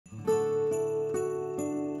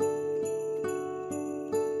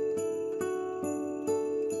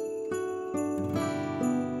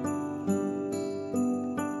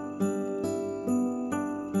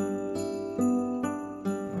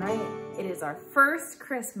first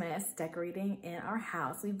Christmas decorating in our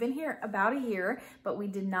house. We've been here about a year, but we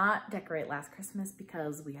did not decorate last Christmas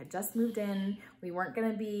because we had just moved in. We weren't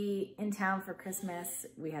gonna be in town for Christmas.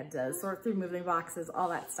 We had to sort through moving boxes, all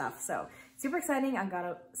that stuff. So super exciting. I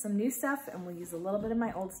got some new stuff and we'll use a little bit of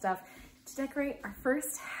my old stuff to decorate our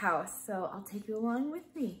first house. So I'll take you along with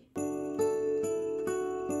me.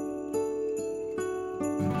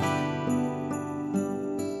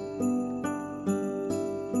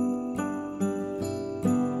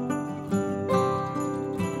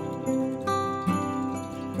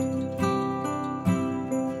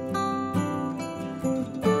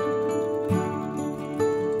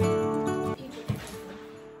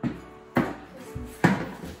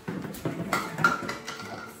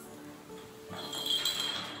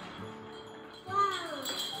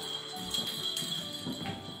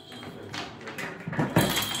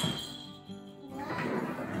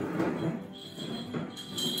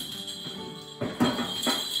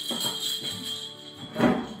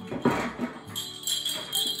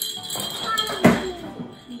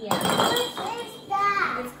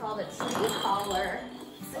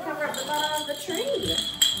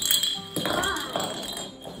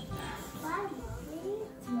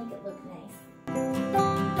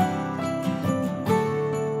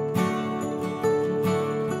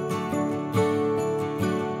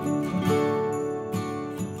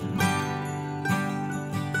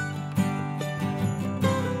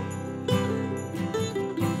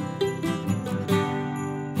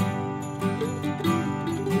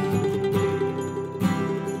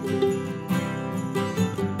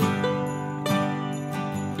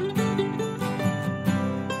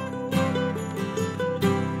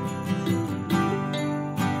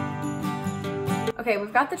 Okay,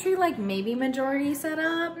 we've got the tree like maybe majority set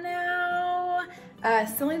up now.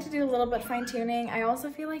 Still need to do a little bit fine tuning. I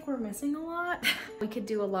also feel like we're missing a lot. We could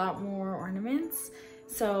do a lot more ornaments.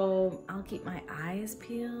 So I'll keep my eyes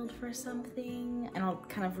peeled for something and I'll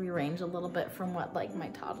kind of rearrange a little bit from what like my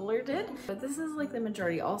toddler did. But this is like the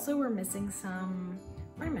majority. Also, we're missing some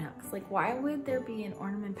ornament hooks. Like why would there be an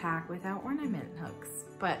ornament pack without ornament hooks?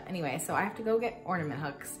 But anyway, so I have to go get ornament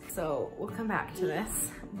hooks. So we'll come back to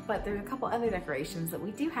this. But there's a couple other decorations that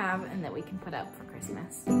we do have and that we can put up for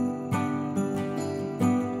Christmas.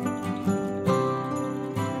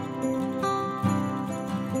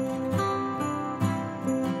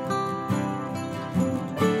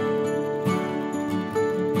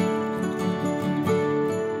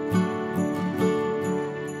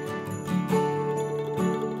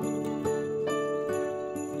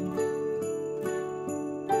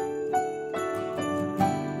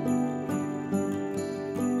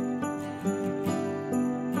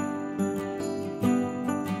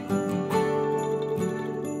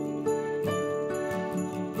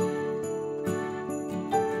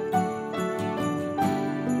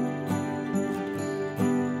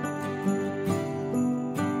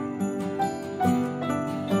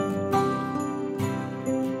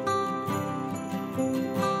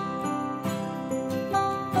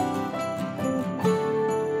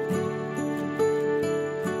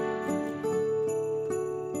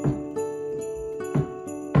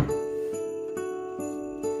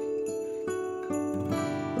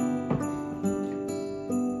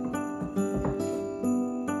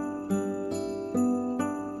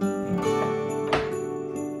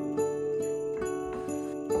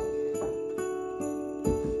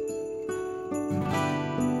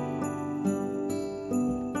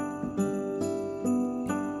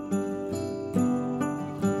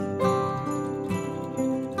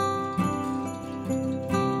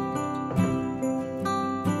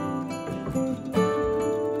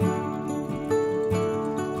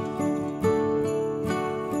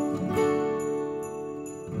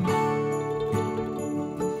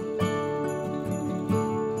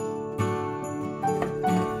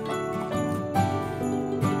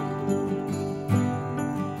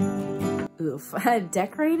 Oof,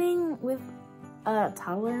 decorating with a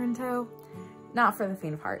toddler in tow, not for the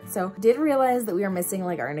faint of heart. So did realize that we are missing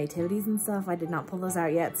like our nativities and stuff. I did not pull those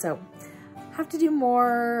out yet. So have to do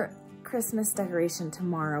more Christmas decoration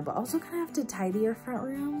tomorrow, but also kind of have to tidy our front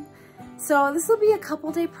room. So this will be a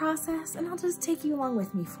couple day process and I'll just take you along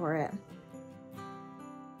with me for it.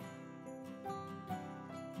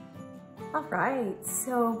 All right,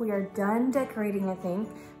 so we are done decorating, I think.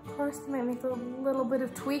 Of course, we might make a little bit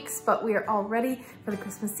of tweaks, but we are all ready for the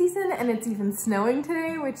Christmas season, and it's even snowing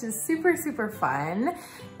today, which is super, super fun.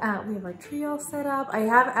 We have our tree all set up. I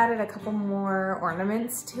have added a couple more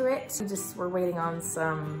ornaments to it. We're waiting on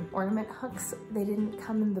some ornament hooks. They didn't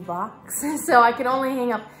come in the box, so I could only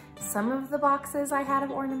hang up some of the boxes I had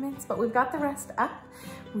of ornaments, but we've got the rest up.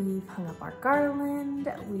 We've hung up our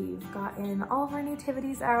garland. We've gotten all of our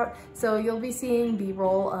nativities out. So you'll be seeing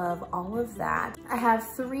B-roll of all of that. I have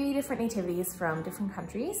 3 different nativities from different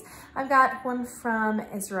countries. I've got one from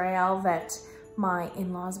Israel that my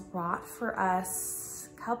in-laws brought for us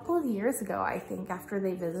a couple of years ago, I think, after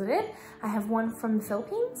they visited. I have one from the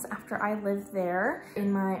Philippines after I lived there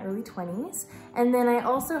in my early 20s. And then I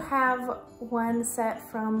also have one set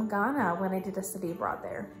from Ghana when I did a study abroad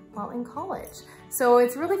there while in college. So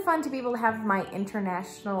it's really fun to be able to have my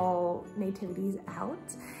international nativities out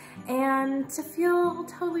and to feel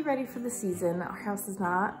totally ready for the season. Our house is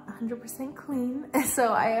not 100% clean,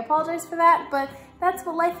 so I apologize for that, but that's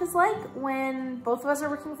what life is like when both of us are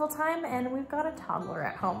working full time and we've got a toddler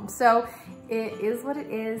at home. So it is what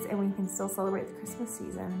it is, and we can still celebrate the Christmas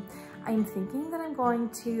season. I'm thinking that I'm going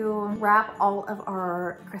to wrap all of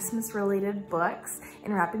our Christmas related books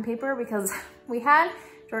in wrapping paper because we had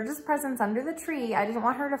George's presents under the tree. I didn't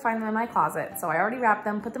want her to find them in my closet, so I already wrapped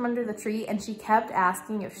them, put them under the tree, and she kept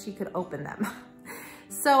asking if she could open them.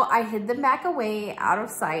 So I hid them back away, out of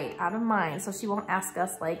sight, out of mind, so she won't ask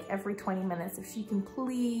us like every 20 minutes if she can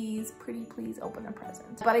please, pretty please open a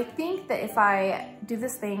present. But I think that if I do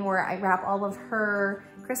this thing where I wrap all of her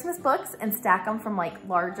Christmas books and stack them from like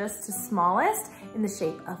largest to smallest in the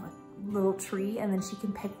shape of a little tree, and then she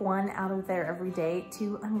can pick one out of there every day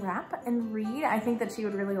to unwrap and read, I think that she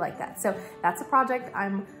would really like that. So that's a project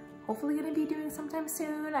I'm hopefully gonna be doing sometime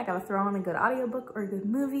soon. I gotta throw on a good audiobook or a good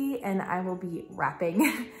movie and I will be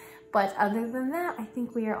wrapping. But other than that, I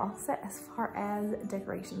think we are all set as far as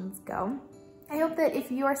decorations go. I hope that if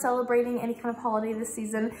you are celebrating any kind of holiday this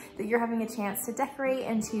season, that you're having a chance to decorate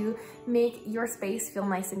and to make your space feel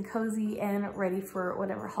nice and cozy and ready for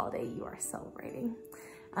whatever holiday you are celebrating.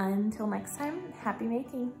 Until next time, happy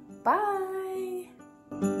making. Bye.